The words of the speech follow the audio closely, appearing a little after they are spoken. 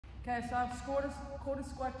Okay, so I've scored a quarter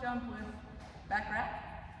squat jump with back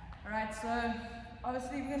wrap. Alright, so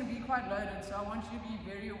obviously we're going to be quite loaded, so I want you to be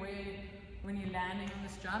very aware when you're landing on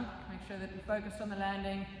this jump. Make sure that we're focused on the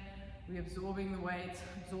landing, we're absorbing the weight,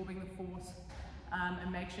 absorbing the force,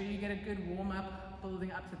 and make sure you get a good warm-up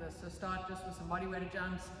building up to this. So start just with some body weighted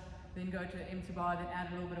jumps, then go to an empty bar, then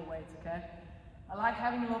add a little bit of weight, okay? I like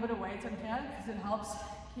having a little bit of weight on here because it helps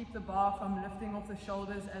keep the bar from lifting off the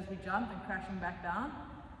shoulders as we jump and crashing back down.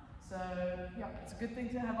 So yeah, it's a good thing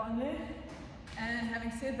to have on there. And having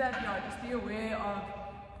said that, yeah, just be aware of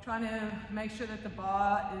trying to make sure that the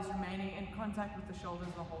bar is remaining in contact with the shoulders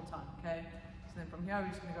the whole time, okay? So then from here, we're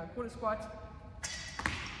just going to go quarter squat,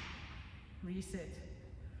 reset,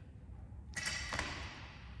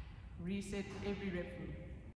 reset every rep.